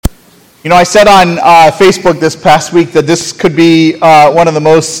I said on Facebook this past week that this could be one of the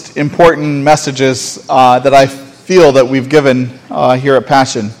most important messages that I feel that we've given here at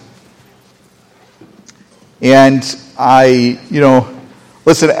Passion. And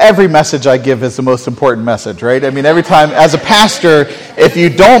listen, every message I give is the most important message, right? I mean, every time, as a pastor, if you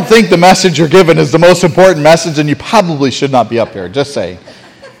don't think the message you're given is the most important message, then you probably should not be up here, just saying.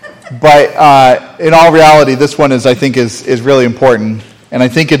 But in all reality, this one I think is really important. And I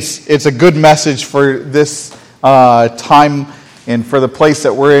think it's a good message for this time and for the place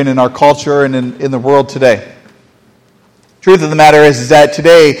that we're in our culture and in the world today. Truth of the matter is that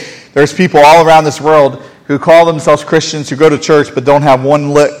today there's people all around this world who call themselves Christians, who go to church, but don't have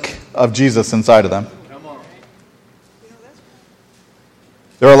one lick of Jesus inside of them.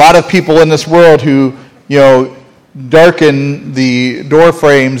 There are a lot of people in this world who, darken the door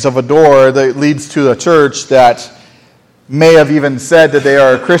frames of a door that leads to a church that may have even said that they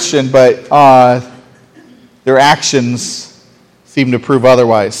are a Christian, but their actions seem to prove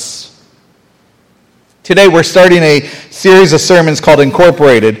otherwise. Today we're starting a series of sermons called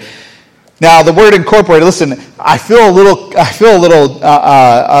Incorporated. Now, the word incorporated, listen, I feel a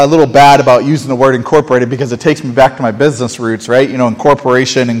little bad about using the word incorporated because it takes me back to my business roots, right?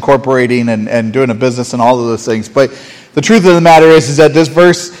 Incorporation, incorporating, and doing a business and all of those things. But the truth of the matter is that this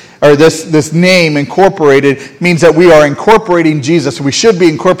verse, or this name, incorporated, means that we are incorporating Jesus. We should be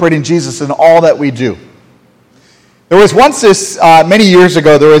incorporating Jesus in all that we do. There was once many years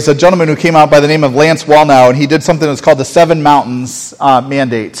ago, there was a gentleman who came out by the name of Lance Wallnau, and he did something that's called the Seven Mountains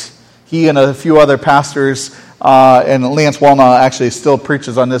Mandate. He and a few other pastors, and Lance Wallnau actually still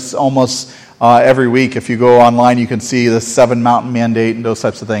preaches on this almost every week. If you go online, you can see the Seven Mountain Mandate and those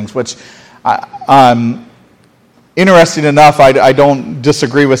types of things, which, interesting enough, I don't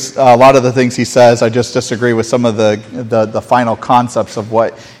disagree with a lot of the things he says. I just disagree with some of the final concepts of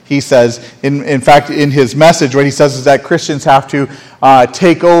what he says. In fact, in his message, what he says is that Christians have to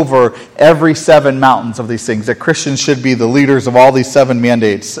take over every seven mountains of these things, that Christians should be the leaders of all these seven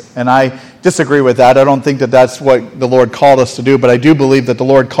mandates. And I disagree with that. I don't think that that's what the Lord called us to do, but I do believe that the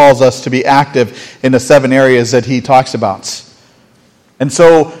Lord calls us to be active in the seven areas that he talks about. And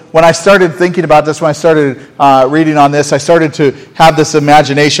so when I started thinking about this, when I started reading on this, I started to have this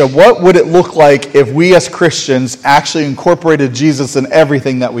imagination of what would it look like if we as Christians actually incorporated Jesus in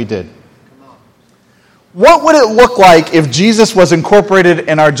everything that we did? What would it look like if Jesus was incorporated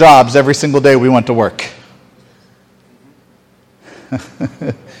in our jobs every single day we went to work?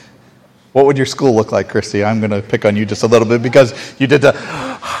 What would your school look like, Christy? I'm going to pick on you just a little bit because you did the...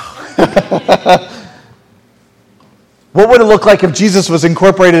 What would it look like if Jesus was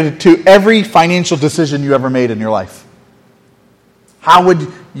incorporated to every financial decision you ever made in your life? How would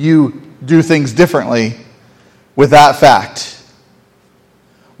you do things differently with that fact?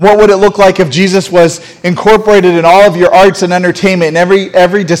 What would it look like if Jesus was incorporated in all of your arts and entertainment, in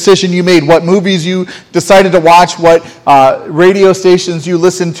every decision you made, what movies you decided to watch, what radio stations you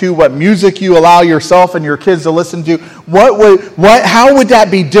listened to, what music you allow yourself and your kids to listen to? How would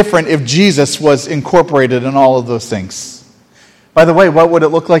that be different if Jesus was incorporated in all of those things? By the way, what would it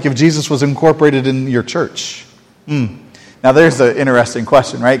look like if Jesus was incorporated in your church? Now, there's an interesting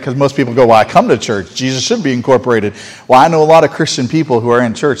question, right? Because most people go, well, I come to church. Jesus should be incorporated. Well, I know a lot of Christian people who are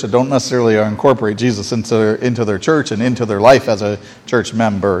in church that don't necessarily incorporate Jesus into their church and into their life as a church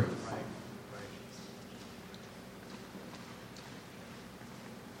member.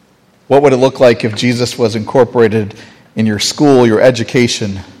 What would it look like if Jesus was incorporated in your school, your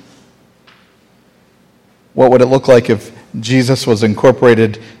education? What would it look like if Jesus was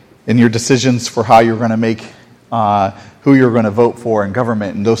incorporated in your decisions for how you're going to make who you're going to vote for in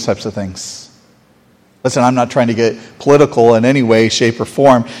government and those types of things? Listen, I'm not trying to get political in any way, shape, or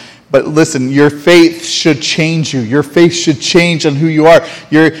form, but listen, your faith should change you. Your faith should change on who you are.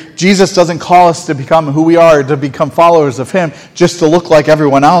 Jesus doesn't call us to become who we are, to become followers of him, just to look like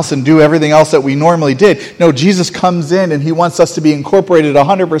everyone else and do everything else that we normally did. No, Jesus comes in and he wants us to be incorporated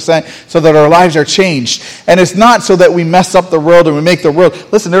 100% so that our lives are changed. And it's not so that we mess up the world and we make the world.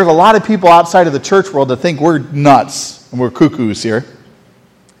 Listen, there's a lot of people outside of the church world that think we're nuts and we're cuckoos here.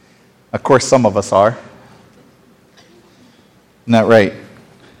 Of course, some of us are. Isn't that right?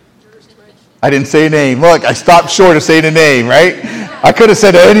 I didn't say a name. Look, I stopped short of saying a name, right? I could have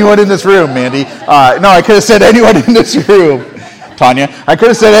said anyone in this room, Mandy. No, I could have said anyone in this room. Tanya. I could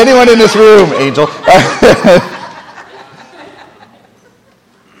have said anyone in this room, Angel.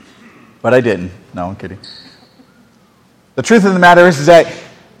 But I didn't. No, I'm kidding. The truth of the matter is that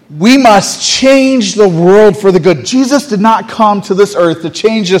We must change the world for the good. Jesus did not come to this earth to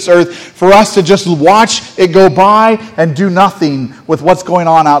change this earth for us to just watch it go by and do nothing with what's going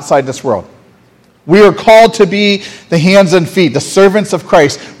on outside this world. We are called to be the hands and feet, the servants of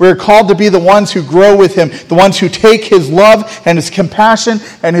Christ. We are called to be the ones who grow with Him, the ones who take His love and His compassion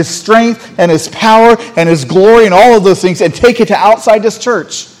and His strength and His power and His glory and all of those things and take it to outside this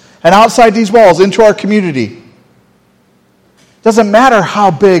church and outside these walls into our community. Doesn't matter how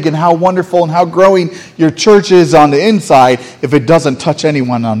big and how wonderful and how growing your church is on the inside if it doesn't touch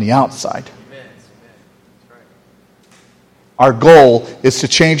anyone on the outside. Amen. That's right. Our goal is to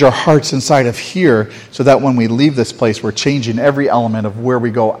change our hearts inside of here so that when we leave this place, we're changing every element of where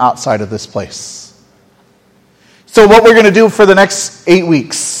we go outside of this place. So what we're going to do for the next 8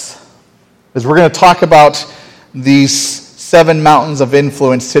 weeks is we're going to talk about these 7 mountains of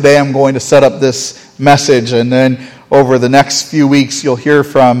influence. Today I'm going to set up this message, and then over the next few weeks, you'll hear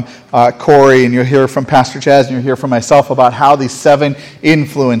from Corey, and you'll hear from Pastor Chaz, and you'll hear from myself about how these 7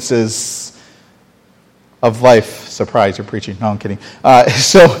 influences of life. Surprise, you're preaching. No, I'm kidding.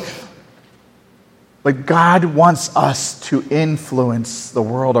 But God wants us to influence the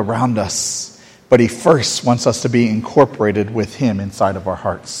world around us, but He first wants us to be incorporated with Him inside of our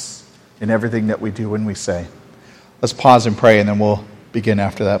hearts in everything that we do and we say. Let's pause and pray, and then we'll begin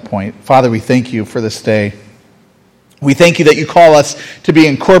after that point. Father, we thank You for this day. We thank You that You call us to be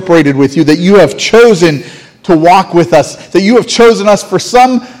incorporated with You, that You have chosen to walk with us, that You have chosen us for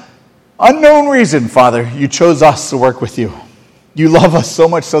some unknown reason, Father. You chose us to work with You. You love us so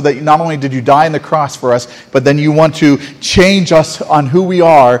much so that not only did You die on the cross for us, but then You want to change us on who we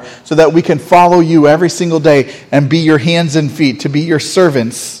are so that we can follow You every single day and be Your hands and feet, to be Your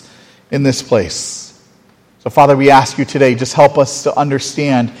servants in this place. So, Father, we ask You today, just help us to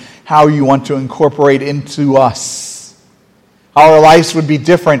understand how You want to incorporate into us. How our lives would be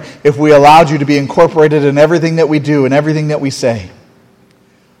different if we allowed You to be incorporated in everything that we do and everything that we say.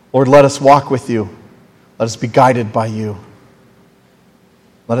 Lord, let us walk with You. Let us be guided by You.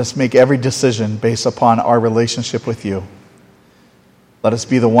 Let us make every decision based upon our relationship with You. Let us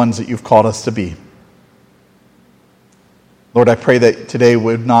be the ones that You've called us to be. Lord, I pray that today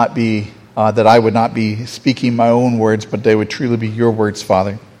would not be, that I would not be speaking my own words, but they would truly be Your words,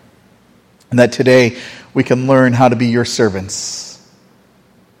 Father. And that today we can learn how to be Your servants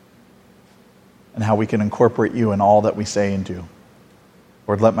and how we can incorporate You in all that we say and do.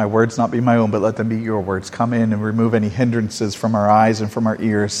 Lord, let my words not be my own, but let them be Your words. Come in and remove any hindrances from our eyes and from our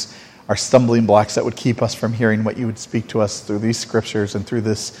ears, our stumbling blocks that would keep us from hearing what You would speak to us through these scriptures and through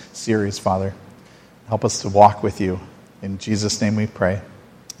this series, Father. Help us to walk with You. In Jesus' name we pray.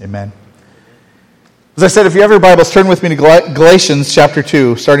 Amen. As I said, if you have your Bibles, turn with me to Galatians chapter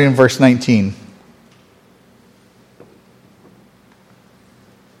 2, starting in verse 19.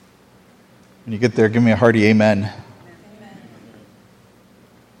 When you get there, give me a hearty amen.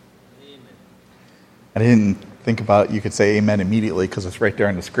 Amen. I didn't think about you could say amen immediately because it's right there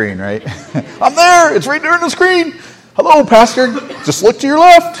on the screen, right? I'm there. It's right there on the screen. Hello, Pastor. Just look to your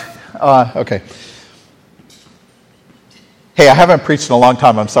left. Okay. Hey, I haven't preached in a long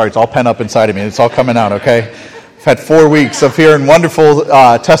time. I'm sorry. It's all pent up inside of me. It's all coming out, okay? I've had 4 weeks of hearing wonderful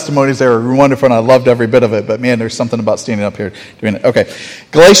testimonies. They were wonderful, and I loved every bit of it. But, man, there's something about standing up here doing it. Okay.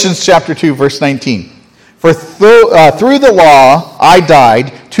 Galatians chapter 2, verse 19. For through the law I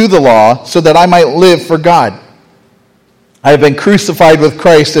died to the law so that I might live for God. I have been crucified with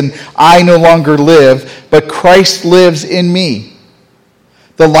Christ, and I no longer live, but Christ lives in me.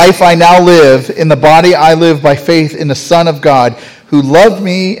 The life I now live, in the body I live by faith in the Son of God, who loved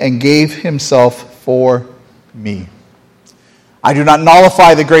me and gave Himself for me. I do not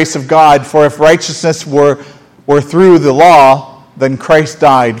nullify the grace of God, for if righteousness were through the law, then Christ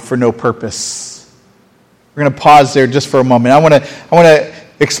died for no purpose. We're going to pause there just for a moment. I want to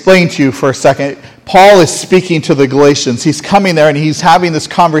explain to you for a second. Paul is speaking to the Galatians. He's coming there and he's having this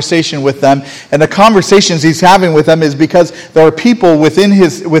conversation with them. And the conversations he's having with them is because there are people within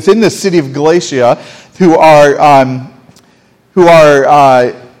the city of Galatia who are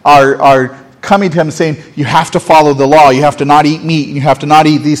coming to him saying, you have to follow the law. You have to not eat meat. And you have to not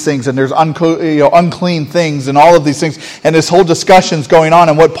eat these things. And there's unclean things and all of these things. And this whole discussion's going on.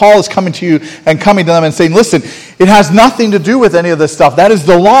 And what Paul is coming to you and coming to them and saying, listen, it has nothing to do with any of this stuff. That is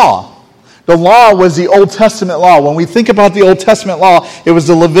the law. The law was the Old Testament law. When we think about the Old Testament law, it was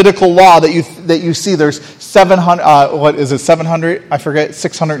the Levitical law that you see. There's 700, what is it, 700? I forget,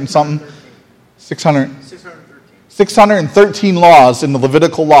 600 and something? 613 laws in the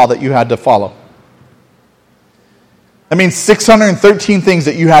Levitical law that you had to follow. That means 613 things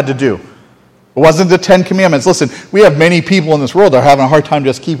that you had to do. It wasn't the 10 Commandments. Listen, we have many people in this world that are having a hard time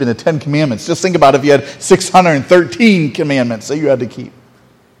just keeping the 10 Commandments. Just think about if you had 613 commandments that you had to keep.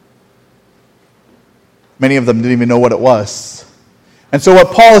 Many of them didn't even know what it was. And so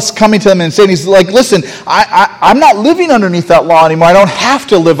what Paul is coming to them and saying, he's like, listen, I'm not living underneath that law anymore. I don't have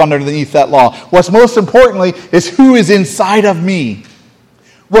to live underneath that law. What's most importantly is who is inside of me.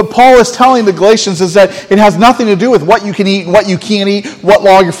 What Paul is telling the Galatians is that it has nothing to do with what you can eat and what you can't eat, what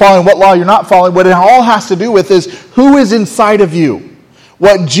law you're following, what law you're not following. What it all has to do with is who is inside of you.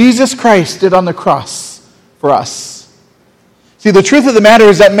 What Jesus Christ did on the cross for us. See, the truth of the matter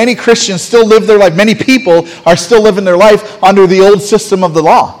is that many Christians still live their life, many people are still living their life under the old system of the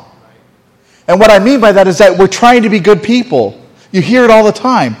law. And what I mean by that is that we're trying to be good people. You hear it all the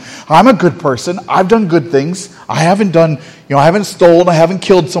time. I'm a good person. I've done good things. I haven't stolen. I haven't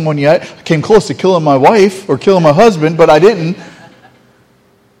killed someone yet. I came close to killing my wife or killing my husband, but I didn't.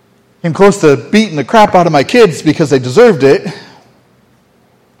 Came close to beating the crap out of my kids because they deserved it.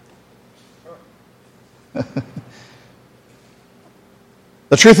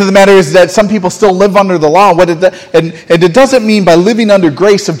 The truth of the matter is that some people still live under the law. And it doesn't mean by living under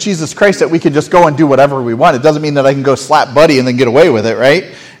grace of Jesus Christ that we can just go and do whatever we want. It doesn't mean that I can go slap Buddy and then get away with it,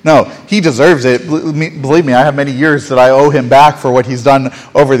 right? No, he deserves it. Believe me, I have many years that I owe him back for what he's done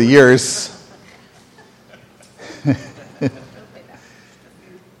over the years.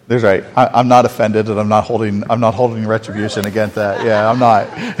 There's right. I'm not offended, and I'm not holding retribution against that. Yeah, I'm not.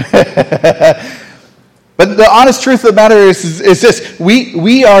 But the honest truth of the matter is this.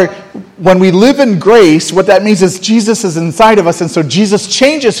 We are, when we live in grace, what that means is Jesus is inside of us, and so Jesus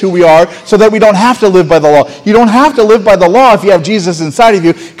changes who we are so that we don't have to live by the law. You don't have to live by the law if you have Jesus inside of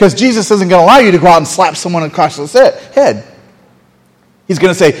you, because Jesus isn't going to allow you to go out and slap someone across the head. He's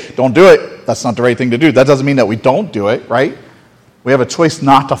going to say, don't do it. That's not the right thing to do. That doesn't mean that we don't do it, right? We have a choice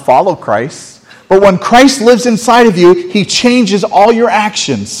not to follow Christ. But when Christ lives inside of you, he changes all your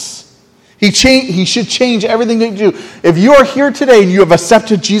actions. He should change everything that you do. If you are here today and you have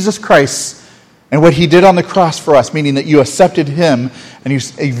accepted Jesus Christ and what he did on the cross for us, meaning that you accepted him and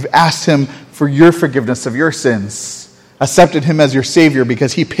you've asked him for your forgiveness of your sins, accepted him as your Savior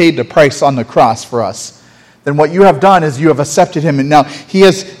because he paid the price on the cross for us, then what you have done is you have accepted him, and now he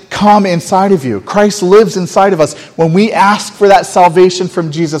has come inside of you. Christ lives inside of us. When we ask for that salvation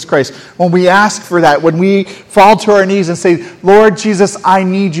from Jesus Christ, when we ask for that, when we fall to our knees and say, Lord Jesus, I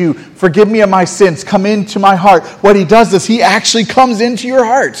need you. Forgive me of my sins. Come into my heart. What he does is he actually comes into your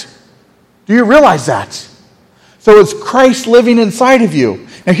heart. Do you realize that? So it's Christ living inside of you.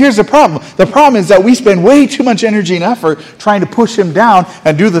 Now here's the problem. The problem is that we spend way too much energy and effort trying to push him down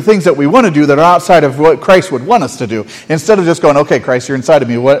and do the things that we want to do that are outside of what Christ would want us to do. Instead of just going, okay, Christ, you're inside of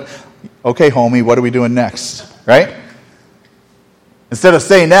me. Okay, homie, what are we doing next? Right? Instead of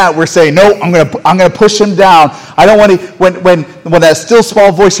saying that, we're saying, no, I'm going to push him down. I don't want to, when that still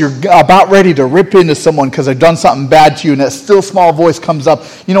small voice, you're about ready to rip into someone because they've done something bad to you, and that still small voice comes up.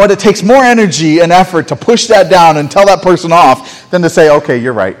 You know what? It takes more energy and effort to push that down and tell that person off than to say, okay,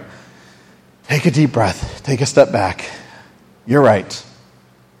 you're right. Take a deep breath. Take a step back. You're right.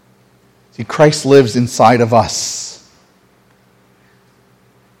 See, Christ lives inside of us.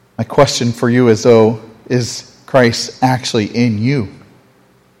 My question for you is Christ actually in you?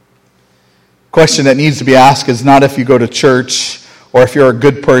 Question that needs to be asked is not if you go to church or if you're a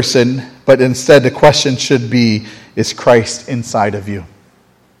good person, but instead the question should be, is Christ inside of you?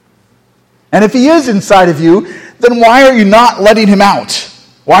 And if he is inside of you, then why are you not letting him out?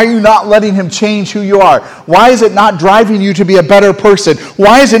 Why are you not letting him change who you are? Why is it not driving you to be a better person?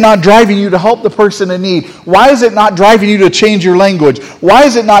 Why is it not driving you to help the person in need? Why is it not driving you to change your language? Why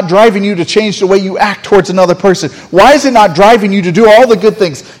is it not driving you to change the way you act towards another person? Why is it not driving you to do all the good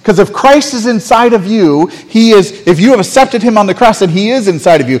things? Because if Christ is inside of you, if you have accepted him on the cross, then he is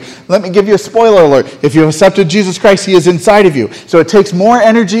inside of you. Let me give you a spoiler alert. If you have accepted Jesus Christ, he is inside of you. So it takes more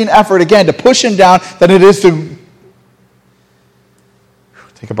energy and effort, again, to push him down than it is to...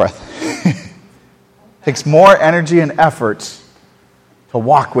 Take a breath. It takes more energy and effort to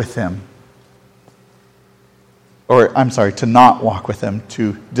walk with him. To not walk with him,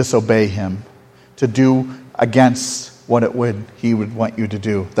 to disobey him, to do against what he would want you to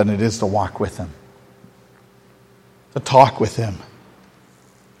do than it is to walk with him. To talk with him.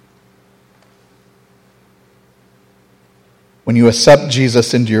 When you accept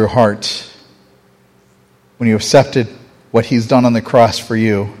Jesus into your heart, when you accepted what he's done on the cross for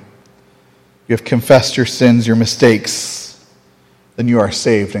you, you have confessed your sins, your mistakes, then you are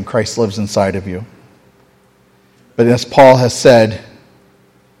saved and Christ lives inside of you. But as Paul says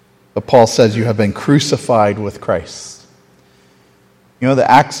you have been crucified with Christ. You know,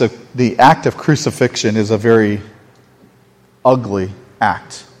 the act of crucifixion is a very ugly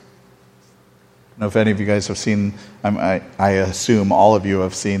act. I don't know if any of you guys have seen, I assume all of you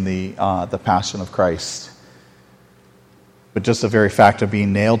have seen the Passion of Christ. But just the very fact of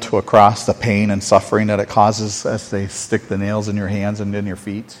being nailed to a cross, the pain and suffering that it causes as they stick the nails in your hands and in your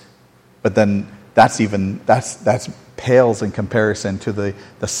feet. But then that's pales in comparison to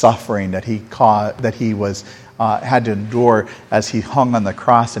the suffering that he was had to endure as he hung on the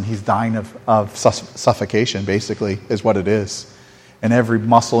cross, and he's dying of suffocation, basically, is what it is. And every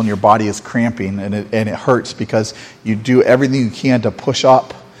muscle in your body is cramping, and it hurts because you do everything you can to push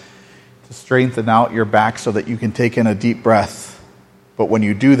up, to strengthen out your back so that you can take in a deep breath. But when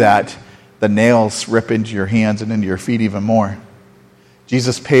you do that, the nails rip into your hands and into your feet even more.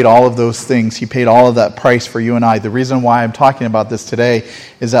 Jesus paid all of those things. He paid all of that price for you and I. The reason why I'm talking about this today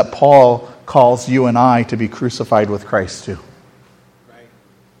is that Paul calls you and I to be crucified with Christ too. Right.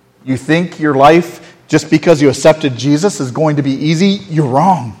 You think your life, just because you accepted Jesus, is going to be easy? You're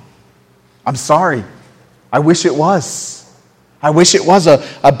wrong. I'm sorry. I wish it was. I wish it was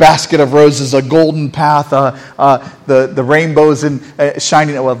a basket of roses, a golden path, the rainbows and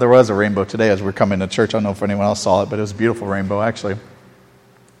shining. Well, there was a rainbow today as we're coming to church. I don't know if anyone else saw it, but it was a beautiful rainbow, actually.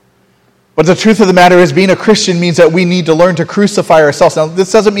 But the truth of the matter is, being a Christian means that we need to learn to crucify ourselves. Now,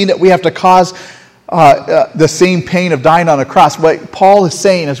 this doesn't mean that we have to cause the same pain of dying on a cross. What Paul is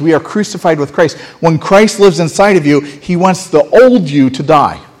saying is we are crucified with Christ. When Christ lives inside of you, he wants the old you to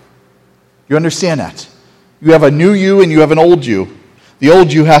die. You understand that? You have a new you and you have an old you. The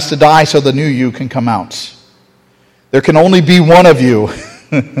old you has to die so the new you can come out. There can only be one of you.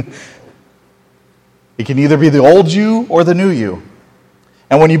 It can either be the old you or the new you.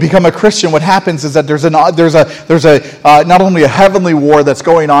 And when you become a Christian, what happens is that there's not only a heavenly war that's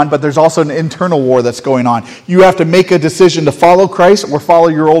going on, but there's also an internal war that's going on. You have to make a decision to follow Christ or follow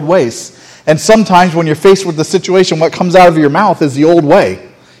your old ways. And sometimes when you're faced with the situation, what comes out of your mouth is the old way.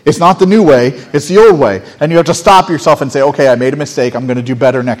 It's not the new way, it's the old way. And you have to stop yourself and say, okay, I made a mistake, I'm going to do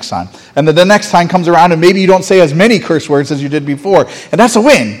better next time. And then the next time comes around and maybe you don't say as many curse words as you did before. And that's a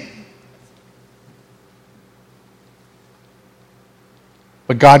win.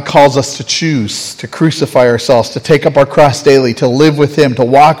 But God calls us to choose, to crucify ourselves, to take up our cross daily, to live with him, to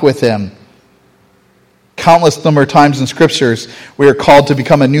walk with him. Countless number of times in scriptures, we are called to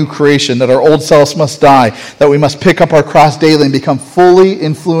become a new creation, that our old selves must die, that we must pick up our cross daily and become fully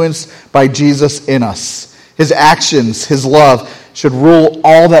influenced by Jesus in us. His actions, his love should rule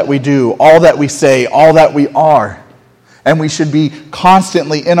all that we do, all that we say, all that we are. And we should be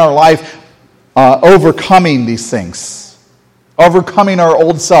constantly in our life overcoming these things. Overcoming our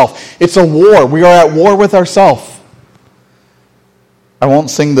old self. It's a war. We are at war with ourselves. I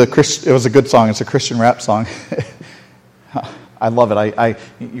won't sing it was a good song. It's a Christian rap song. I love it.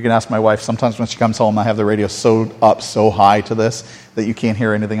 You can ask my wife. Sometimes when she comes home, I have the radio so high to this that you can't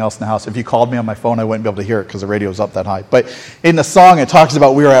hear anything else in the house. If you called me on my phone, I wouldn't be able to hear it because the radio's up that high. But in the song, it talks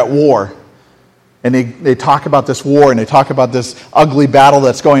about we are at war. And they talk about this war, and they talk about this ugly battle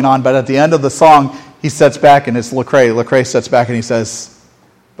that's going on. But at the end of the song, he sits back, and it's Lecrae. Lecrae sits back and he says,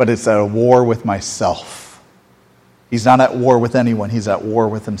 but it's at a war with myself. He's not at war with anyone. He's at war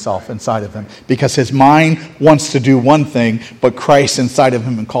with himself inside of him. Because his mind wants to do one thing, but Christ inside of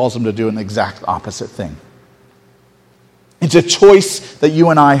him and calls him to do an exact opposite thing. It's a choice that you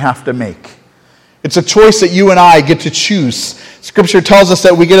and I have to make. It's a choice that you and I get to choose. Scripture tells us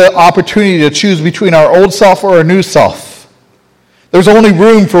that we get an opportunity to choose between our old self or our new self. There's only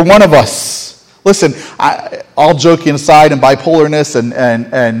room for one of us. Listen, all joking aside, and bipolarness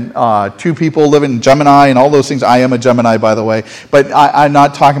and two people living in Gemini and all those things. I am a Gemini, by the way. But I'm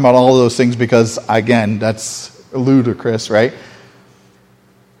not talking about all of those things because, again, that's ludicrous, right?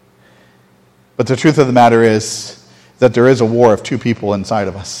 But the truth of the matter is that there is a war of two people inside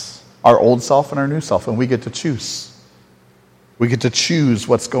of us. Our old self and our new self. And we get to choose. We get to choose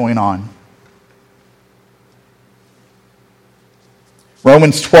what's going on.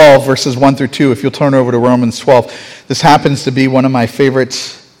 Romans 12, verses 1 through 2, if you'll turn over to Romans 12. This happens to be one of my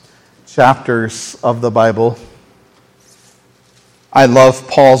favorite chapters of the Bible. I love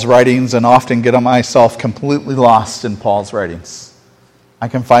Paul's writings and often get myself completely lost in Paul's writings. I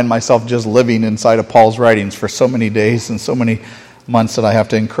can find myself just living inside of Paul's writings for so many days and so many months that I have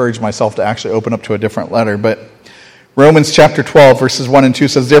to encourage myself to actually open up to a different letter. But Romans chapter 12, verses 1 and 2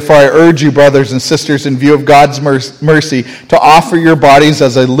 says, therefore I urge you, brothers and sisters, in view of God's mercy, to offer your bodies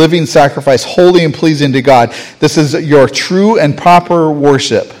as a living sacrifice, holy and pleasing to God. This is your true and proper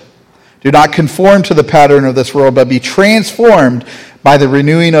worship. Do not conform to the pattern of this world, but be transformed by the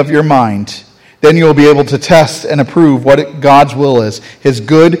renewing of your mind. Then you will be able to test and approve what God's will is, his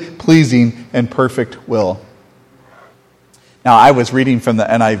good, pleasing, and perfect will. Now, I was reading from the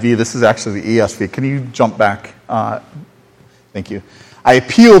NIV. This is actually the ESV. Can you jump back? Thank you. I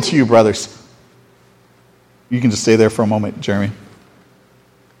appeal to you, brothers. You can just stay there for a moment, Jeremy.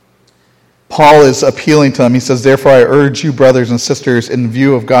 Paul is appealing to them. He says, therefore I urge you, brothers and sisters, in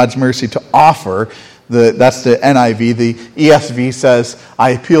view of God's mercy, to offer, that's the NIV. The ESV says,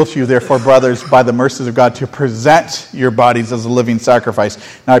 I appeal to you, therefore, brothers, by the mercies of God, to present your bodies as a living sacrifice.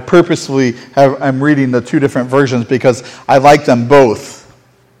 Now, I purposefully I'm reading the two different versions because I like them both.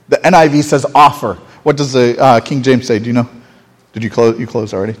 The NIV says offer. What does the King James say? Do you know? Did you close? You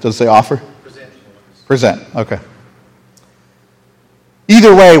closed already. Does it say offer? Present. Okay.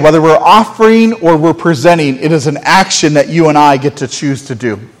 Either way, whether we're offering or we're presenting, it is an action that you and I get to choose to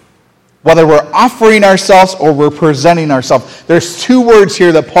do. Whether we're offering ourselves or we're presenting ourselves. There's two words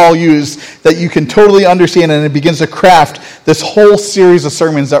here that Paul used that you can totally understand, and it begins to craft this whole series of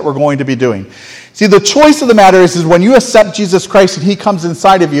sermons that we're going to be doing. See, the choice of the matter is when you accept Jesus Christ and he comes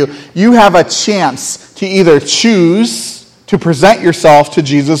inside of you, you have a chance to either choose to present yourself to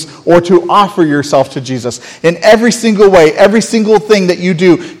Jesus or to offer yourself to Jesus. In every single way, every single thing that you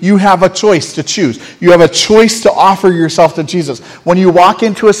do, you have a choice to choose. You have a choice to offer yourself to Jesus. When you walk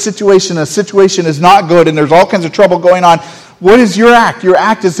into a situation is not good and there's all kinds of trouble going on, what is your act? Your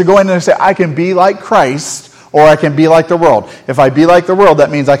act is to go in there and say, I can be like Christ or I can be like the world. If I be like the world,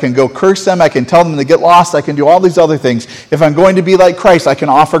 that means I can go curse them, I can tell them to get lost, I can do all these other things. If I'm going to be like Christ, I can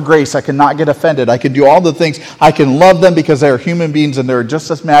offer grace, I can not get offended, I can do all the things. I can love them because they're human beings and they're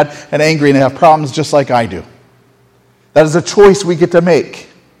just as mad and angry and they have problems just like I do. That is a choice we get to make.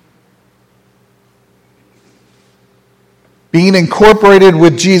 Being incorporated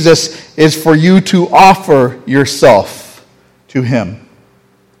with Jesus is for you to offer yourself to him.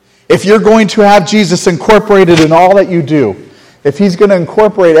 If you're going to have Jesus incorporated in all that you do, if he's going to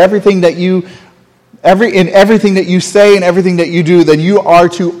incorporate everything that you everything that you say and everything that you do, then you are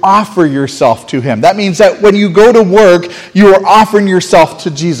to offer yourself to him. That means that when you go to work, you are offering yourself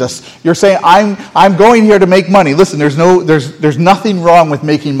to Jesus. You're saying, I'm going here to make money. Listen, there's nothing wrong with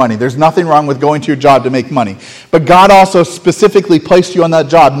making money. There's nothing wrong with going to your job to make money. But God also specifically placed you on that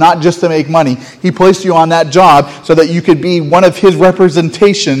job, not just to make money. He placed you on that job so that you could be one of his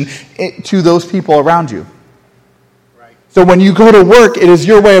representation to those people around you. So when you go to work, it is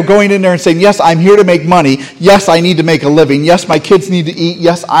your way of going in there and saying, yes, I'm here to make money. Yes, I need to make a living. Yes, my kids need to eat.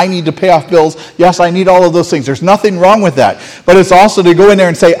 Yes, I need to pay off bills. Yes, I need all of those things. There's nothing wrong with that. But it's also to go in there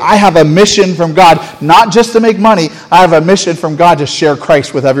and say, I have a mission from God, not just to make money. I have a mission from God to share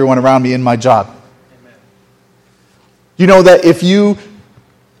Christ with everyone around me in my job. Amen. You know that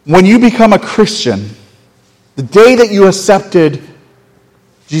when you become a Christian, the day that you accepted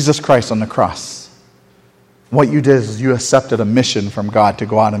Jesus Christ on the cross, what you did is you accepted a mission from God to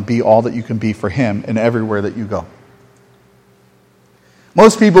go out and be all that you can be for him in everywhere that you go.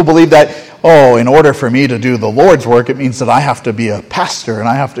 Most people believe that, in order for me to do the Lord's work, it means that I have to be a pastor and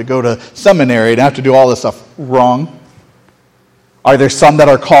I have to go to seminary and I have to do all this stuff. Wrong. Are there some that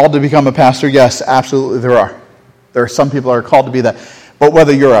are called to become a pastor? Yes, absolutely there are. There are some people that are called to be that. But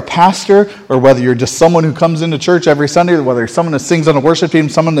whether you're a pastor or whether you're just someone who comes into church every Sunday, or whether you're someone that sings on a worship team,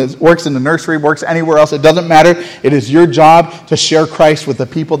 someone that works in the nursery, works anywhere else, it doesn't matter. It is your job to share Christ with the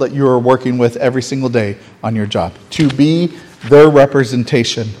people that you are working with every single day on your job. To be their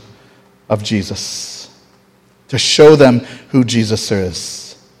representation of Jesus. To show them who Jesus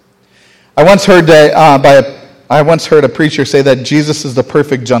is. I once heard a preacher say that Jesus is the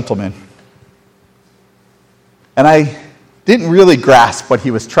perfect gentleman. And I didn't really grasp what he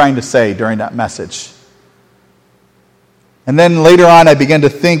was trying to say during that message. And then later on I began to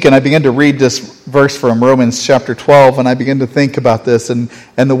think and I began to read this verse from Romans chapter 12 and I began to think about this and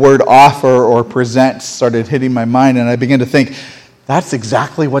the word offer or present started hitting my mind and I began to think, that's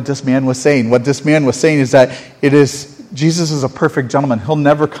exactly what this man was saying. What this man was saying is that Jesus is a perfect gentleman. He'll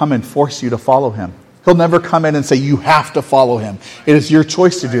never come and force you to follow him. He'll never come in and say, you have to follow him. It is your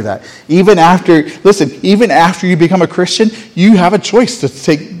choice to do that. Even after you become a Christian, you have a choice to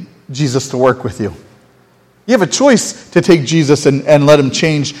take Jesus to work with you. You have a choice to take Jesus and let him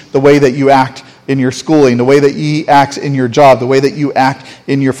change the way that you act in your schooling, the way that you act in your job, the way that you act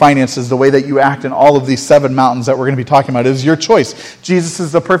in your finances, the way that you act in all of these 7 mountains that we're going to be talking about. It is your choice. Jesus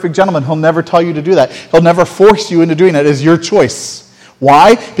is the perfect gentleman. He'll never tell you to do that. He'll never force you into doing that. It is your choice.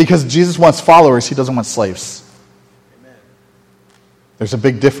 Why? Because Jesus wants followers. He doesn't want slaves. Amen. There's a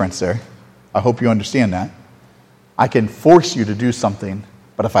big difference there. I hope you understand that. I can force you to do something,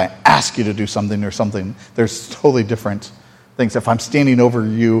 but if I ask you to do something, there's totally different things. If I'm standing over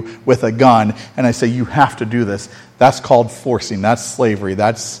you with a gun and I say, you have to do this, that's called forcing. That's slavery.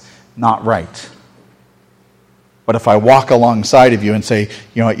 That's not right. But if I walk alongside of you and say,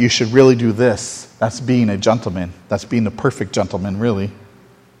 you know what, you should really do this, that's being a gentleman. That's being the perfect gentleman, really.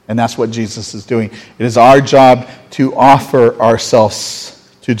 And that's what Jesus is doing. It is our job to offer ourselves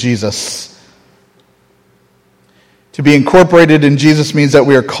to Jesus. To be incorporated in Jesus means that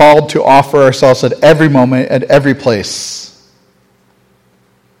we are called to offer ourselves at every moment, at every place.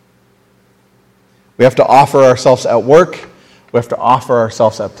 We have to offer ourselves at work. We have to offer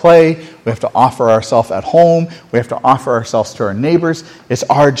ourselves at play. We have to offer ourselves at home. We have to offer ourselves to our neighbors. It's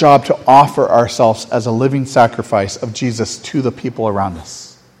our job to offer ourselves as a living sacrifice of Jesus to the people around us.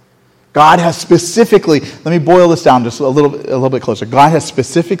 God has specifically, let me boil this down just a little bit closer. God has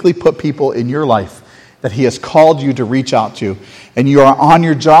specifically put people in your life that he has called you to reach out to. And you are on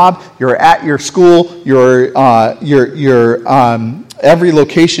your job, you're at your school, you're every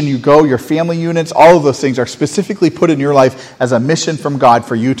location you go, your family units, all of those things are specifically put in your life as a mission from God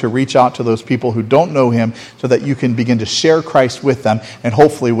for you to reach out to those people who don't know him so that you can begin to share Christ with them and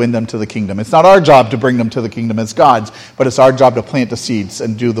hopefully win them to the kingdom. It's not our job to bring them to the kingdom, it's God's, but it's our job to plant the seeds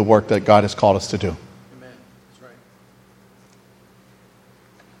and do the work that God has called us to do. Amen. That's right.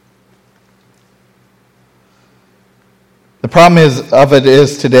 The problem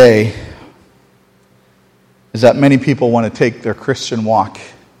is today is that many people want to take their Christian walk.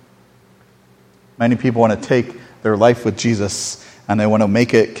 Many people want to take their life with Jesus and they want to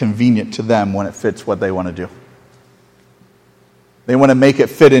make it convenient to them when it fits what they want to do. They want to make it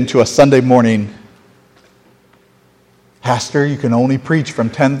fit into a Sunday morning. Pastor, you can only preach from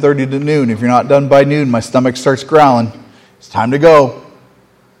 10:30 to noon. If you're not done by noon, my stomach starts growling. It's time to go.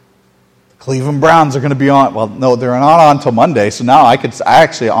 Cleveland Browns are going to be on. Well, no, they're not on until Monday. So now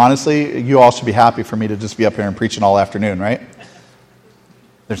honestly, you all should be happy for me to just be up here and preaching all afternoon, right?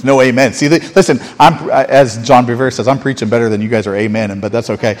 There's no amen. See, listen, as John Bevere says, I'm preaching better than you guys are amening, but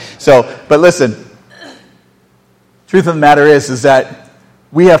that's okay. But listen, truth of the matter is that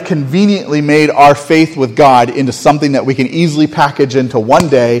we have conveniently made our faith with God into something that we can easily package into one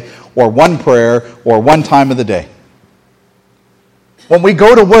day or one prayer or one time of the day. When we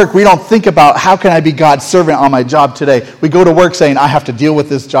go to work, we don't think about how can I be God's servant on my job today. We go to work saying, I have to deal with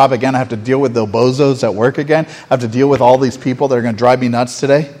this job again. I have to deal with the bozos at work again. I have to deal with all these people that are going to drive me nuts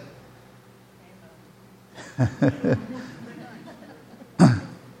today.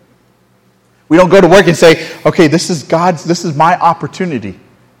 We don't go to work and say, okay, this is my opportunity.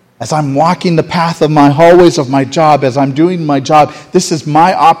 As I'm walking the path of my hallways of my job, as I'm doing my job, this is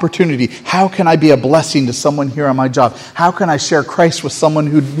my opportunity. How can I be a blessing to someone here on my job? How can I share Christ with someone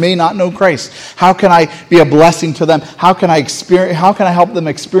who may not know Christ? How can I be a blessing to them? How can I help them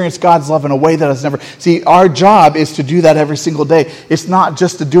experience God's love in a way that has never... See, our job is to do that every single day. It's not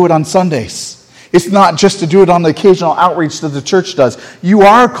just to do it on Sundays. It's not just to do it on the occasional outreach that the church does. You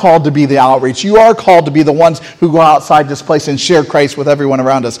are called to be the outreach. You are called to be the ones who go outside this place and share Christ with everyone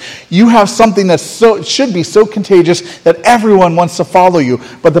around us. You have something that should be so contagious that everyone wants to follow you.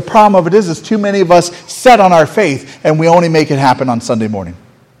 But the problem of it is too many of us set on our faith and we only make it happen on Sunday morning.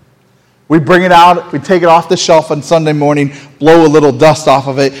 We bring it out, we take it off the shelf on Sunday morning, blow a little dust off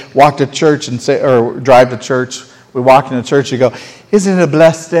of it, walk to church or drive to church. We walk into church, you go, isn't it a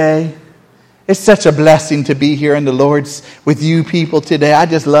blessed day? It's such a blessing to be here in the Lord's with you people today. I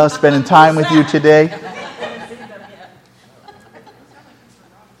just love spending time with you today.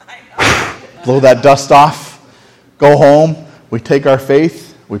 Blow that dust off. Go home. We take our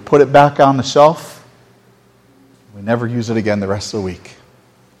faith. We put it back on the shelf. We never use it again the rest of the week.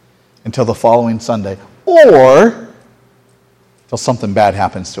 Until the following Sunday. Or until something bad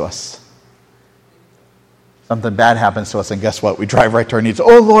happens to us. Something bad happens to us, and guess what? We drive right to our knees.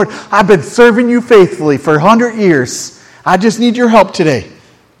 Oh, Lord, I've been serving you faithfully for 100 years. I just need your help today.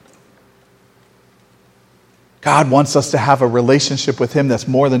 God wants us to have a relationship with him that's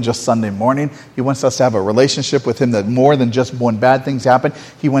more than just Sunday morning. He wants us to have a relationship with him that more than just when bad things happen.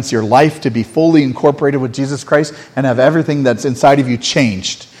 He wants your life to be fully incorporated with Jesus Christ and have everything that's inside of you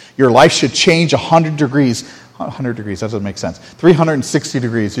changed. Your life should change 100 degrees. 100 degrees, that doesn't make sense. 360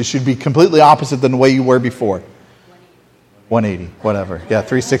 degrees. You should be completely opposite than the way you were before. 180, whatever. Yeah,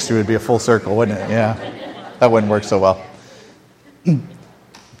 360 would be a full circle, wouldn't it? Yeah, that wouldn't work so well.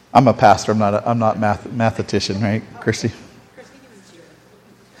 I'm a pastor. I'm not mathematician, right, Christy?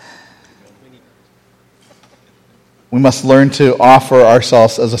 We must learn to offer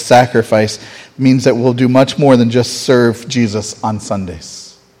ourselves as a sacrifice. It means that we'll do much more than just serve Jesus on Sundays.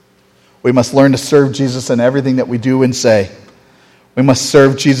 We must learn to serve Jesus in everything that we do and say. We must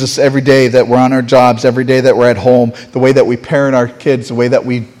serve Jesus every day that we're on our jobs, every day that we're at home, the way that we parent our kids, the way that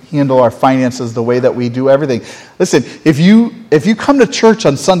we handle our finances, the way that we do everything. Listen, if you come to church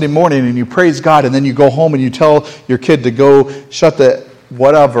on Sunday morning and you praise God and then you go home and you tell your kid to go shut the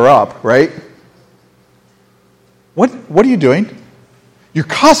whatever up, right? What are you doing? You're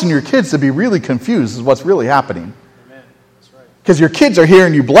causing your kids to be really confused is what's really happening. Amen. That's right. Because your kids are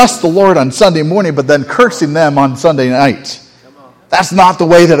hearing you bless the Lord on Sunday morning, but then cursing them on Sunday night. Come on. That's not the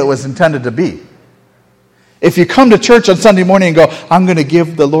way that it was intended to be. If you come to church on Sunday morning and go, I'm going to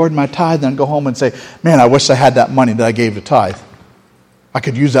give the Lord my tithe, and go home and say, man, I wish I had that money that I gave to tithe. I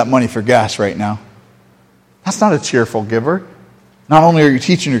could use that money for gas right now. That's not a cheerful giver. Not only are you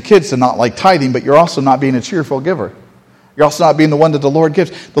teaching your kids to not like tithing, but you're also not being a cheerful giver. You're also not being the one that the Lord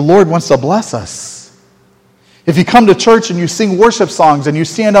gives. The Lord wants to bless us. If you come to church and you sing worship songs and you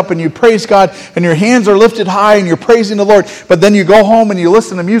stand up and you praise God and your hands are lifted high and you're praising the Lord, but then you go home and you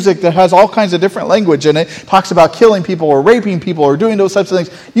listen to music that has all kinds of different language in it, talks about killing people or raping people or doing those types of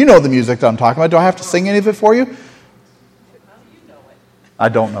things, you know the music that I'm talking about. Do I have to sing any of it for you? I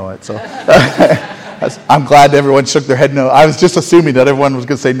don't know it, so I'm glad everyone shook their head no. I was just assuming that everyone was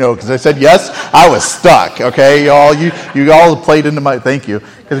going to say no because I said yes. I was stuck. Okay, y'all, you all played into my thank you,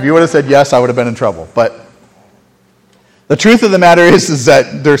 because if you would have said yes, I would have been in trouble. But the truth of the matter is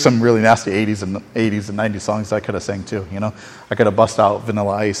that there's some really nasty 80s and 90s songs I could have sang too. You know, I could have bust out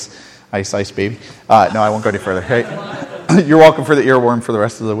Vanilla Ice, Ice Baby. No, I won't go any further. Hey, you're welcome for the earworm for the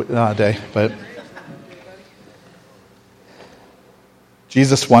rest of the day, but.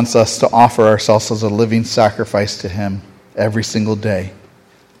 Jesus wants us to offer ourselves as a living sacrifice to Him every single day.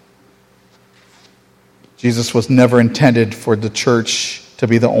 Jesus was never intended for the church to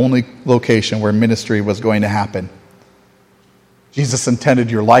be the only location where ministry was going to happen. Jesus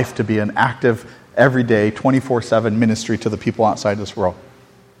intended your life to be an active, everyday, 24/7 ministry to the people outside this world,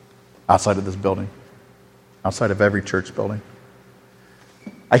 outside of this building, outside of every church building.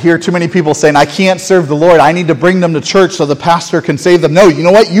 I hear too many people saying, I can't serve the Lord. I need to bring them to church so the pastor can save them. No, you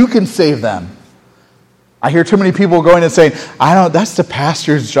know what? You can save them. I hear too many people going and saying, that's the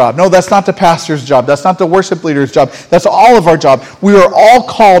pastor's job. No, that's not the pastor's job. That's not the worship leader's job. That's all of our job. We are all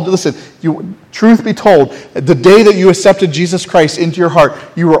called. Listen, truth be told, the day that you accepted Jesus Christ into your heart,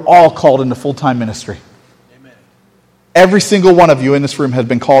 you were all called into full-time ministry. Amen. Every single one of you in this room has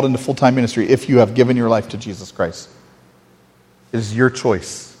been called into full-time ministry if you have given your life to Jesus Christ. It is your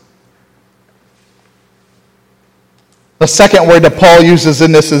choice. The second word that Paul uses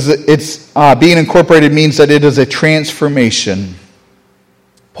in this is it's being incorporated means that it is a transformation.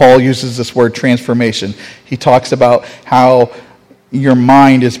 Paul uses this word transformation. He talks about how your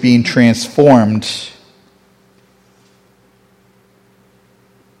mind is being transformed.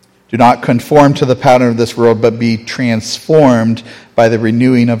 Do not conform to the pattern of this world, but be transformed by the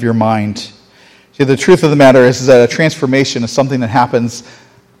renewing of your mind. See, the truth of the matter is that a transformation is something that happens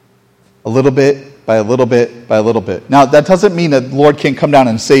a little bit by a little bit by a little bit. Now, that doesn't mean that the Lord can't come down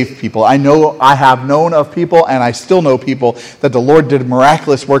and save people. I have known of people, and I still know people, that the Lord did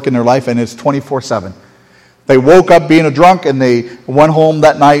miraculous work in their life, and it's 24/7. They woke up being a drunk, and they went home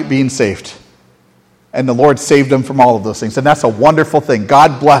that night being saved. And the Lord saved them from all of those things. And that's a wonderful thing.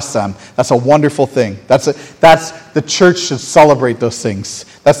 God bless them. That's a wonderful thing. That's the church should celebrate those things.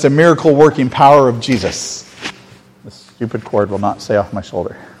 That's the miracle working power of Jesus. This stupid cord will not stay off my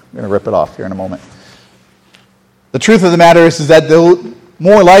shoulder. I'm going to rip it off here in a moment. The truth of the matter is that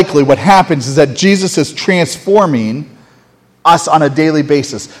more likely what happens is that Jesus is transforming us on a daily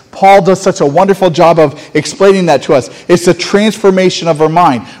basis. Paul does such a wonderful job of explaining that to us. It's a transformation of our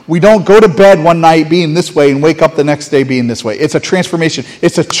mind. We don't go to bed one night being this way and wake up the next day being this way. It's a transformation.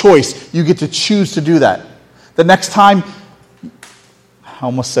 It's a choice. You get to choose to do that. The next time, I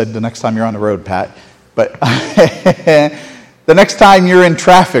almost said the next time you're on the road, Pat, but the next time you're in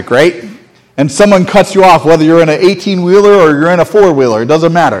traffic, right? And someone cuts you off, whether you're in an 18-wheeler or you're in a 4-wheeler, it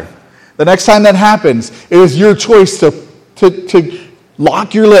doesn't matter. The next time that happens, it is your choice to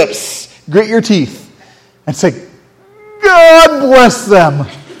lock your lips, grit your teeth, and say, God bless them.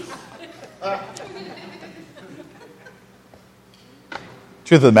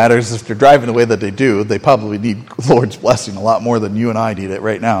 Truth of the matter is, if they're driving the way that they do, they probably need the Lord's blessing a lot more than you and I need it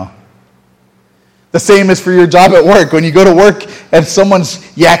right now. The same is for your job at work. When you go to work and someone's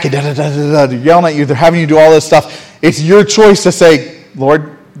yakking, they're yelling at you, they're having you do all this stuff, it's your choice to say,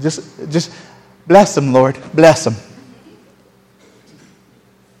 Lord, just bless them, Lord, bless them.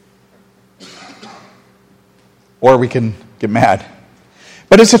 Or we can get mad.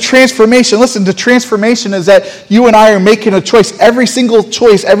 But it's a transformation. Listen, the transformation is that you and I are making a choice. Every single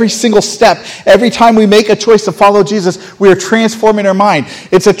choice, every single step, every time we make a choice to follow Jesus, we are transforming our mind.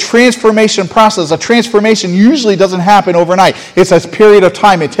 It's a transformation process. A transformation usually doesn't happen overnight. It's a period of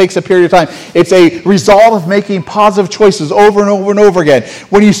time. It takes a period of time. It's a result of making positive choices over and over and over again.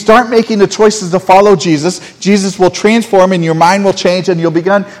 When you start making the choices to follow Jesus, Jesus will transform and your mind will change, and you'll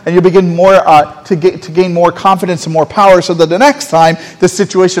begin more to gain more confidence and more power, so that the next time the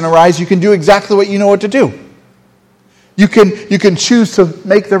situation arises, you can do exactly what you know what to do. You can choose to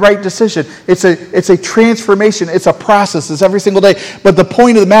make the right decision. It's a transformation. It's a process. It's every single day. But the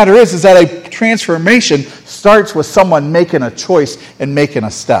point of the matter is that a transformation starts with someone making a choice and making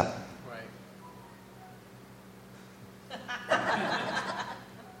a step.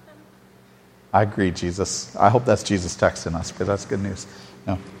 I agree, Jesus. I hope that's Jesus texting us, because that's good news.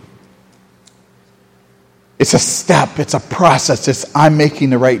 No. It's a step. It's a process. I'm making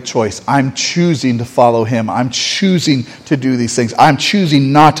the right choice. I'm choosing to follow him. I'm choosing to do these things. I'm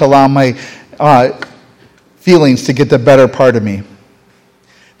choosing not to allow my feelings to get the better part of me.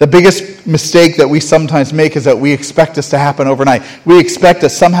 The biggest mistake that we sometimes make is that we expect this to happen overnight. We expect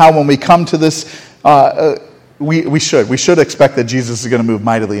that somehow when we come to this, we should expect that Jesus is going to move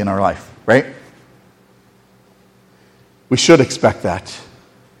mightily in our life, right? We should expect that.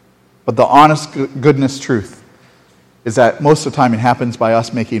 But the honest goodness truth is that most of the time it happens by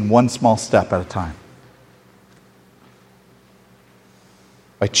us making one small step at a time.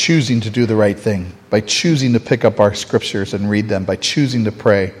 By choosing to do the right thing. By choosing to pick up our scriptures and read them. By choosing to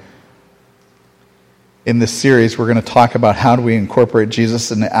pray. In this series, we're going to talk about how do we incorporate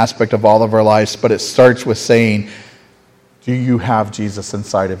Jesus in the aspect of all of our lives. But it starts with saying, do you have Jesus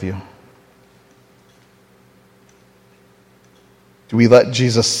inside of you? Do we let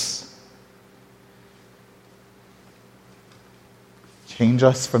Jesus change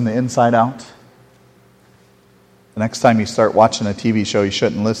us from the inside out? The next time you start watching a TV show you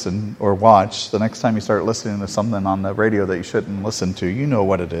shouldn't listen or watch, the next time you start listening to something on the radio that you shouldn't listen to, you know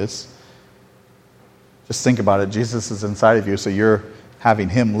what it is. Just think about it. Jesus is inside of you, so you're having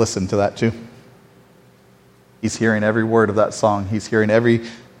him listen to that too. He's hearing every word of that song. He's hearing every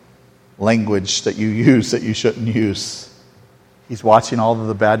language that you use that you shouldn't use. He's watching all of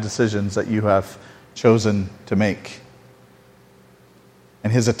the bad decisions that you have chosen to make.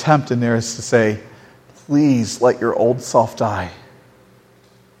 And his attempt in there is to say, please let your old self die.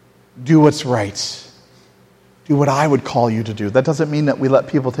 Do what's right. Do what I would call you to do. That doesn't mean that we let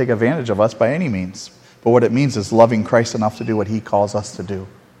people take advantage of us by any means. But what it means is loving Christ enough to do what he calls us to do.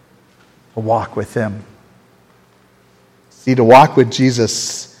 To walk with him. See, to walk with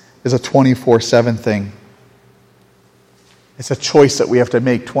Jesus is a 24/7 thing. It's a choice that we have to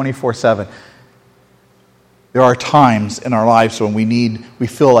make 24/7. There are times in our lives when we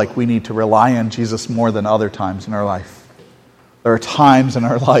feel like we need to rely on Jesus more than other times in our life. There are times in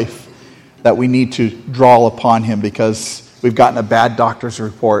our life that we need to draw upon him because we've gotten a bad doctor's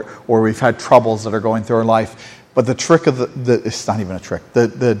report or we've had troubles that are going through our life. But the trick of it's not even a trick.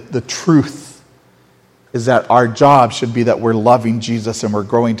 The truth is that our job should be that we're loving Jesus and we're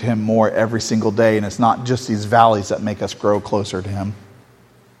growing to him more every single day. And it's not just these valleys that make us grow closer to him.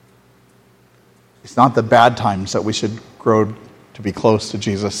 It's not the bad times that we should grow to be close to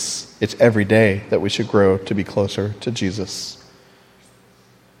Jesus. It's every day that we should grow to be closer to Jesus.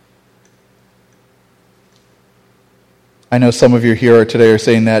 I know some of you here today are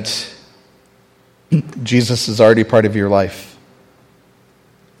saying that Jesus is already part of your life.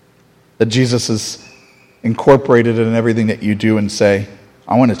 That Jesus is incorporated in everything that you do and say.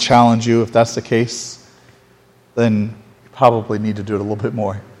 I want to challenge you, if that's the case, then you probably need to do it a little bit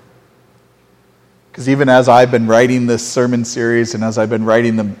more. Because even as I've been writing this sermon series and as I've been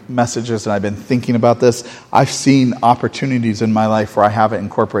writing the messages and I've been thinking about this, I've seen opportunities in my life where I haven't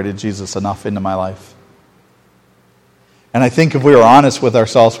incorporated Jesus enough into my life. And I think if we were honest with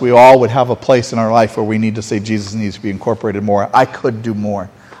ourselves, we all would have a place in our life where we need to say Jesus needs to be incorporated more. I could do more.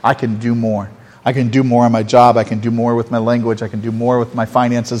 I can do more. I can do more on my job. I can do more with my language. I can do more with my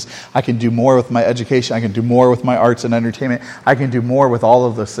finances. I can do more with my education. I can do more with my arts and entertainment. I can do more with all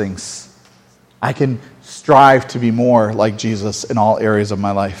of those things. I can strive to be more like Jesus in all areas of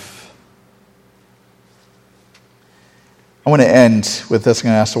my life. I want to end with this. I'm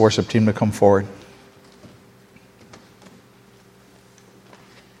going to ask the worship team to come forward.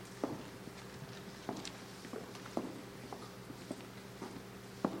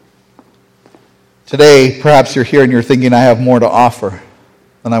 Today, perhaps you're here and you're thinking, I have more to offer.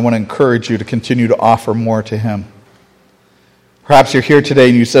 And I want to encourage you to continue to offer more to him. Perhaps you're here today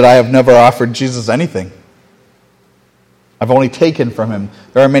and you said, I have never offered Jesus anything. I've only taken from him.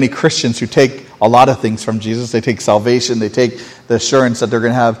 There are many Christians who take a lot of things from Jesus. They take salvation. They take the assurance that they're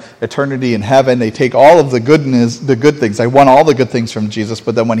going to have eternity in heaven. They take all of the goodness, the good things. I want all the good things from Jesus,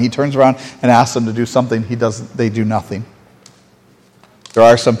 but then when he turns around and asks them to do something, they do nothing. There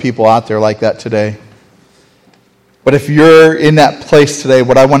are some people out there like that today. But if you're in that place today,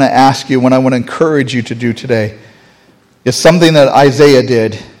 what I want to ask you, what I want to encourage you to do today, is something that Isaiah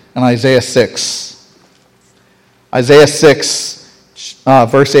did in Isaiah 6. Isaiah 6,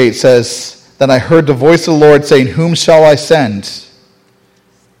 verse 8 says, "Then I heard the voice of the Lord saying, 'Whom shall I send?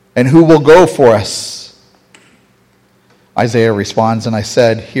 And who will go for us?' Isaiah responds, 'And I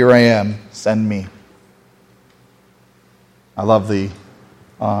said, Here I am, send me.'" I love the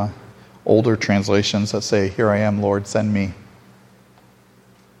older translations that say, "Here I am, Lord, send me."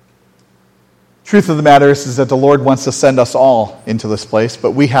 Truth of the matter is that the Lord wants to send us all into this place,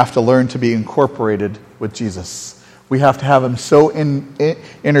 but we have to learn to be incorporated with Jesus. We have to have him so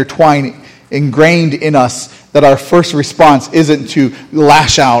intertwined, ingrained in us, that our first response isn't to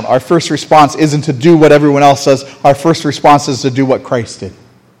lash out. Our first response isn't to do what everyone else does. Our first response is to do what Christ did.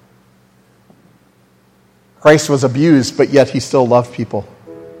 Christ was abused, but yet he still loved people.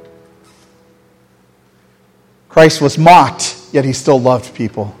 Christ was mocked, yet he still loved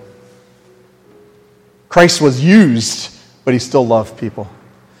people. Christ was used, but he still loved people.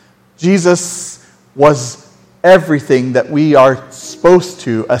 Jesus was everything that we are supposed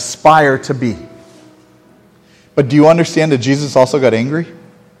to aspire to be. But do you understand that Jesus also got angry?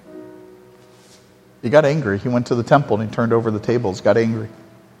 He got angry. He went to the temple and he turned over the tables, got angry.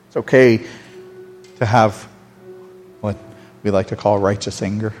 It's okay to have what we like to call righteous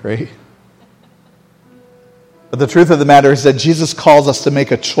anger, right? But the truth of the matter is that Jesus calls us to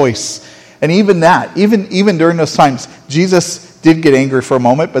make a choice. And even that, even during those times, Jesus did get angry for a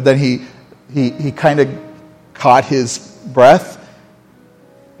moment, but then he kind of caught his breath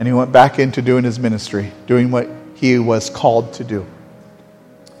and he went back into doing his ministry, doing what he was called to do.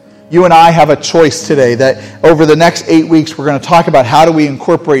 You and I have a choice today that over the next 8 weeks we're going to talk about how do we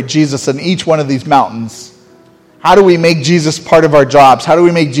incorporate Jesus in each one of these mountains. How do we make Jesus part of our jobs? How do we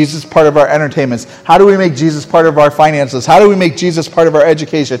make Jesus part of our entertainments? How do we make Jesus part of our finances? How do we make Jesus part of our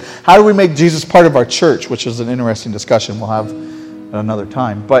education? How do we make Jesus part of our church? Which is an interesting discussion we'll have at another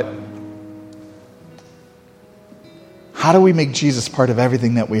time. But how do we make Jesus part of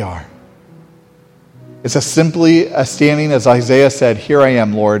everything that we are? It's simply a standing, as Isaiah said, "Here I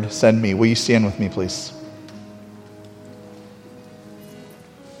am, Lord, send me." Will you stand with me, please?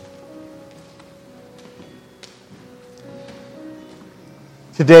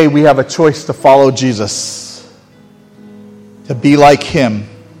 Today we have a choice to follow Jesus, to be like him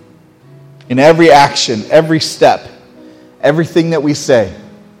in every action, every step, everything that we say,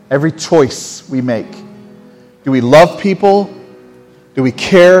 every choice we make. Do we love people? Do we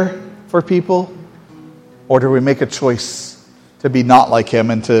care for people? Or do we make a choice to be not like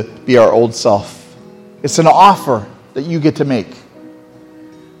him and to be our old self? It's an offer that you get to make.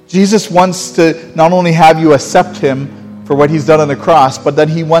 Jesus wants to not only have you accept him for what he's done on the cross, but then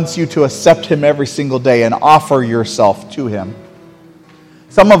he wants you to accept him every single day and offer yourself to him.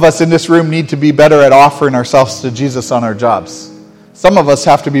 Some of us in this room need to be better at offering ourselves to Jesus on our jobs. Some of us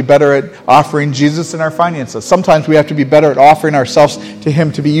have to be better at offering Jesus in our finances. Sometimes we have to be better at offering ourselves to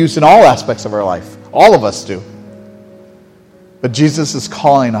him to be used in all aspects of our life. All of us do. But Jesus is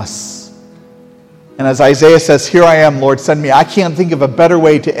calling us. And as Isaiah says, "Here I am, Lord, send me." I can't think of a better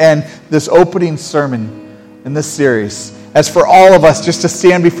way to end this opening sermon in this series as for all of us just to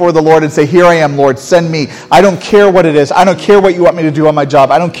stand before the Lord and say, "Here I am, Lord, send me." I don't care what it is. I don't care what you want me to do on my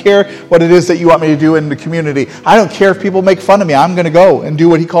job. I don't care what it is that you want me to do in the community. I don't care if people make fun of me. I'm going to go and do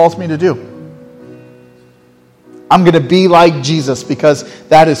what he calls me to do. I'm going to be like Jesus because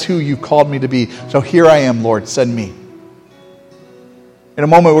that is who you called me to be. So here I am, Lord, send me. In a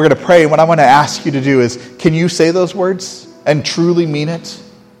moment we're going to pray, and what I want to ask you to do is, can you say those words and truly mean it?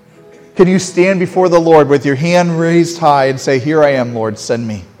 Can you stand before the Lord with your hand raised high and say, "Here I am, Lord, send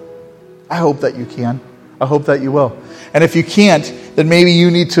me"? I hope that you can. I hope that you will. And if you can't, then maybe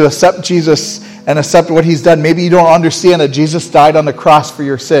you need to accept Jesus and accept what he's done. Maybe you don't understand that Jesus died on the cross for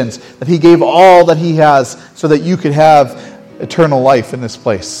your sins, that he gave all that he has so that you could have eternal life in this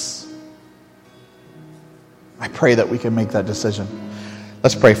place. I pray that we can make that decision.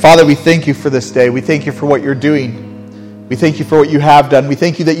 Let's pray. Father, we thank you for this day. We thank you for what you're doing. We thank you for what you have done. We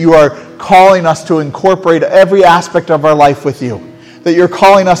thank you that you are calling us to incorporate every aspect of our life with you. That you're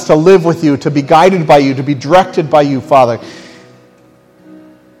calling us to live with you, to be guided by you, to be directed by you, Father.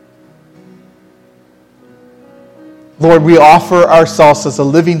 Lord, we offer ourselves as a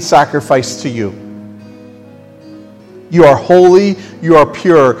living sacrifice to you. You are holy, you are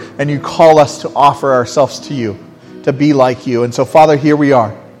pure, and you call us to offer ourselves to you, to be like you. And so, Father, here we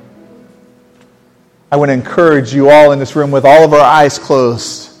are. I want to encourage you all in this room with all of our eyes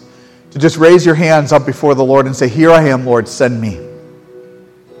closed to just raise your hands up before the Lord and say, here I am, Lord, send me.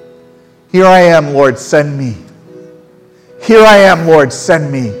 Here I am, Lord, send me. Here I am, Lord,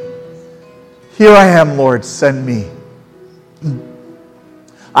 send me. Here I am, Lord, send me.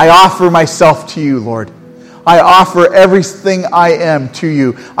 I offer myself to you, Lord. I offer everything I am to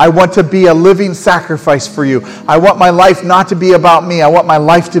you. I want to be a living sacrifice for you. I want my life not to be about me. I want my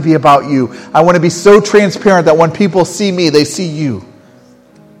life to be about you. I want to be so transparent that when people see me, they see you.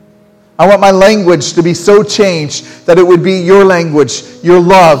 I want my language to be so changed that it would be your language, your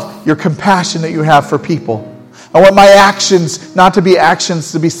love, your compassion that you have for people. I want my actions not to be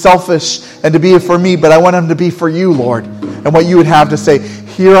actions to be selfish and to be for me, but I want them to be for you, Lord. And what you would have to say,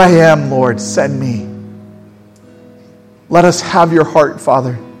 here I am, Lord, send me. Let us have your heart,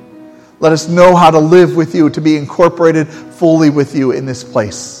 Father. Let us know how to live with you, to be incorporated fully with you in this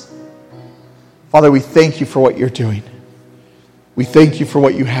place. Father, we thank you for what you're doing. We thank you for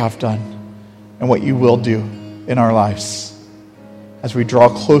what you have done and what you will do in our lives as we draw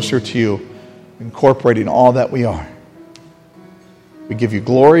closer to you, incorporating all that we are. We give you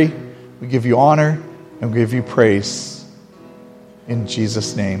glory, we give you honor, and we give you praise. In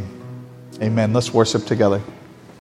Jesus' name, amen. Let's worship together.